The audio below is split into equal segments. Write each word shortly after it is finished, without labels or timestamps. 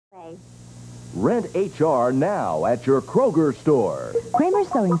Saturday. Rent HR now at your Kroger store. Kramer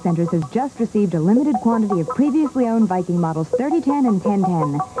Sewing Centers has just received a limited quantity of previously owned Viking models 3010 and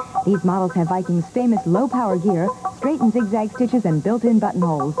 1010. These models have Viking's famous low-power gear, straight and zigzag stitches, and built-in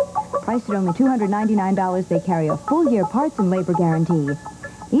buttonholes. Priced at only $299, they carry a full-year parts and labor guarantee.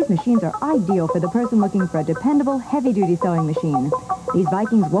 These machines are ideal for the person looking for a dependable, heavy-duty sewing machine. These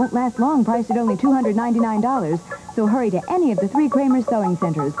Vikings won't last long, priced at only $299, so hurry to any of the 3 Kramer Sewing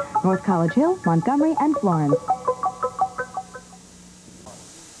Centers, North College Hill, Montgomery, and Florence.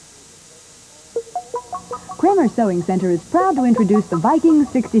 Kramer Sewing Center is proud to introduce the Viking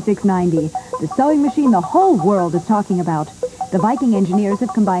 6690, the sewing machine the whole world is talking about. The Viking engineers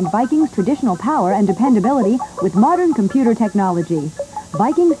have combined Viking's traditional power and dependability with modern computer technology.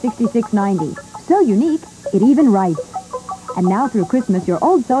 Viking 6690, so unique, it even writes. And now through Christmas, your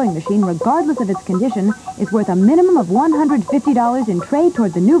old sewing machine, regardless of its condition, is worth a minimum of $150 in trade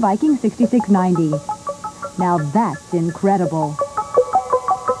toward the new Viking 6690. Now that's incredible.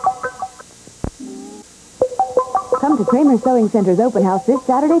 Come to Kramer Sewing Center's open house this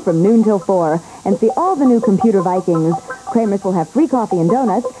Saturday from noon till 4 and see all the new computer Vikings. Kramer's will have free coffee and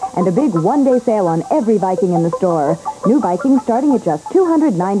donuts and a big one-day sale on every Viking in the store. New Vikings starting at just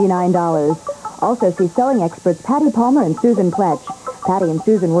 $299. Also see sewing experts Patty Palmer and Susan Pletch. Patty and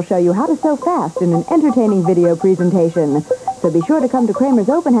Susan will show you how to sew fast in an entertaining video presentation. So be sure to come to Kramer's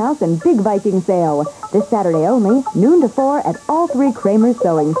open house and big Viking sale. This Saturday only, noon to 4 at all 3 Kramer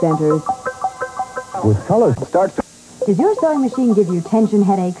Sewing Centers. With colors, start. Does your sewing machine give you tension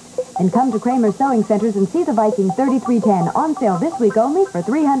headaches? Then come to Kramer Sewing Centers and see the Viking 3310 on sale this week only for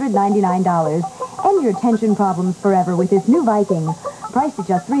 $399. End your tension problems forever with this new Viking. Priced at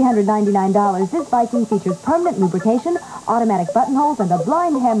just $399, this Viking features permanent lubrication, automatic buttonholes, and a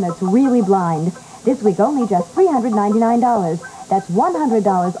blind hem that's really blind. This week only just $399. That's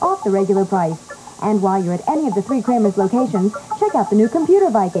 $100 off the regular price. And while you're at any of the 3 Kramer's locations, check out the new computer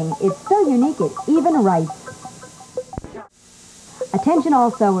Viking. It's so unique it even writes. Attention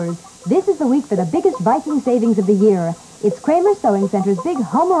all sewers. This is the week for the biggest Viking savings of the year. It's Kramer Sewing Center's big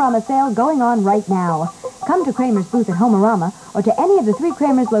Homerama sale going on right now. Come to Kramer's booth at Homerama or to any of the 3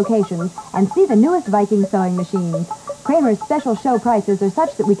 Kramer's locations and see the newest Viking sewing machines. Kramer's special show prices are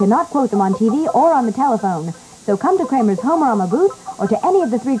such that we cannot quote them on TV or on the telephone. So come to Kramer's Homerama booth or to any of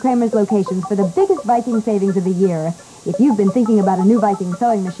the 3 Kramer's locations for the biggest Viking savings of the year. If you've been thinking about a new Viking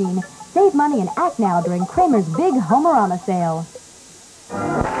sewing machine, save money and act now during Kramer's big Homerama sale.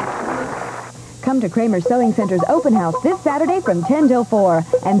 Come to Kramer Sewing Center's open house this Saturday from 10 till 4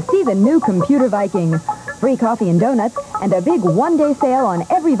 and see the new computer Viking. Free coffee and donuts and a big one-day sale on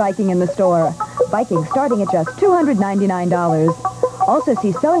every Viking in the store. Viking starting at just $299. Also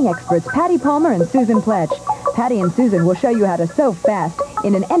see sewing experts Patty Palmer and Susan Pletch. Patty and Susan will show you how to sew fast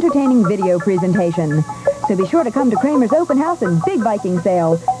in an entertaining video presentation. So be sure to come to Kramer's open house and big Viking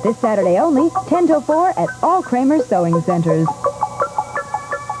sale this Saturday only, 10 till 4 at all Kramer Sewing Centers.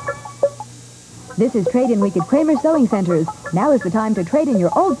 This is Trade-In Week at Kramer Sewing Centers. Now is the time to trade in your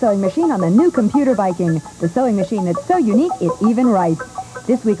old sewing machine on the new computer Viking, the sewing machine that's so unique it even writes.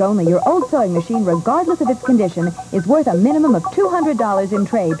 This week only, your old sewing machine, regardless of its condition, is worth a minimum of $200 in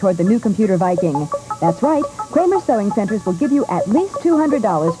trade toward the new computer Viking. That's right, Kramer Sewing Centers will give you at least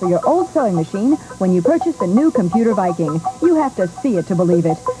 $200 for your old sewing machine when you purchase the new computer Viking. You have to see it to believe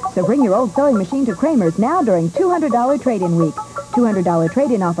it. So bring your old sewing machine to Kramer's now during $200 Trade-In Week. $200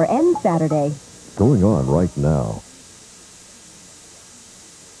 trade-in offer ends Saturday. Going on right now.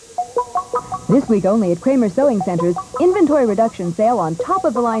 This week only at Kramer Sewing Centers, inventory reduction sale on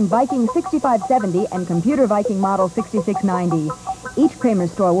top-of-the-line Viking 6570 and computer Viking model 6690. Each Kramer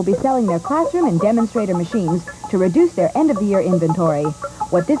store will be selling their classroom and demonstrator machines to reduce their end-of-the-year inventory.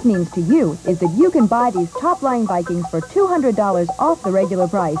 What this means to you is that you can buy these top-line Vikings for $200 off the regular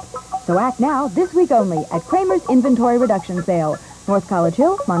price. So act now, this week only, at Kramer's inventory reduction sale. North College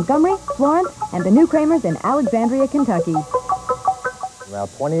Hill, Montgomery, Florence, and the new Kramers in Alexandria, Kentucky. Route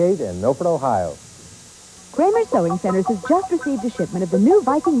 28 in Milford, Ohio. Kramer Sewing Centers has just received a shipment of the new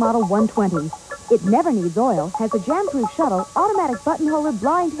Viking Model 120. It never needs oil, has a jam-proof shuttle, automatic buttonholer,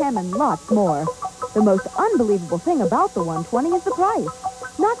 blind hem, and lots more. The most unbelievable thing about the 120 is the price.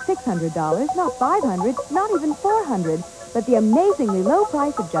 Not $600, not $500, not even $400, but the amazingly low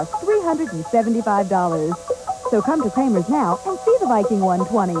price of just $375. So come to Kramer's now and see the Viking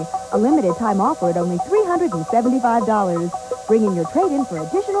 120, a limited time offer at only $375, bringing your trade-in for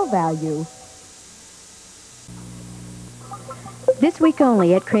additional value. This week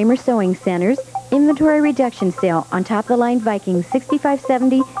only at Kramer Sewing Centers, inventory reduction sale on top-of-the-line Viking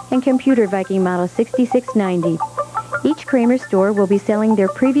 6570 and computer Viking model 6690. Each Kramer store will be selling their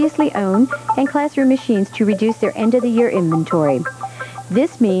previously owned and classroom machines to reduce their end-of-the-year inventory.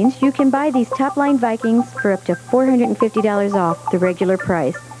 This means you can buy these top-line Vikings for up to $450 off the regular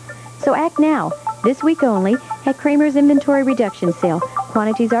price. So act now, this week only, at Kramer's Inventory Reduction Sale.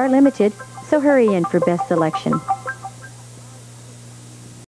 Quantities are limited, so hurry in for best selection.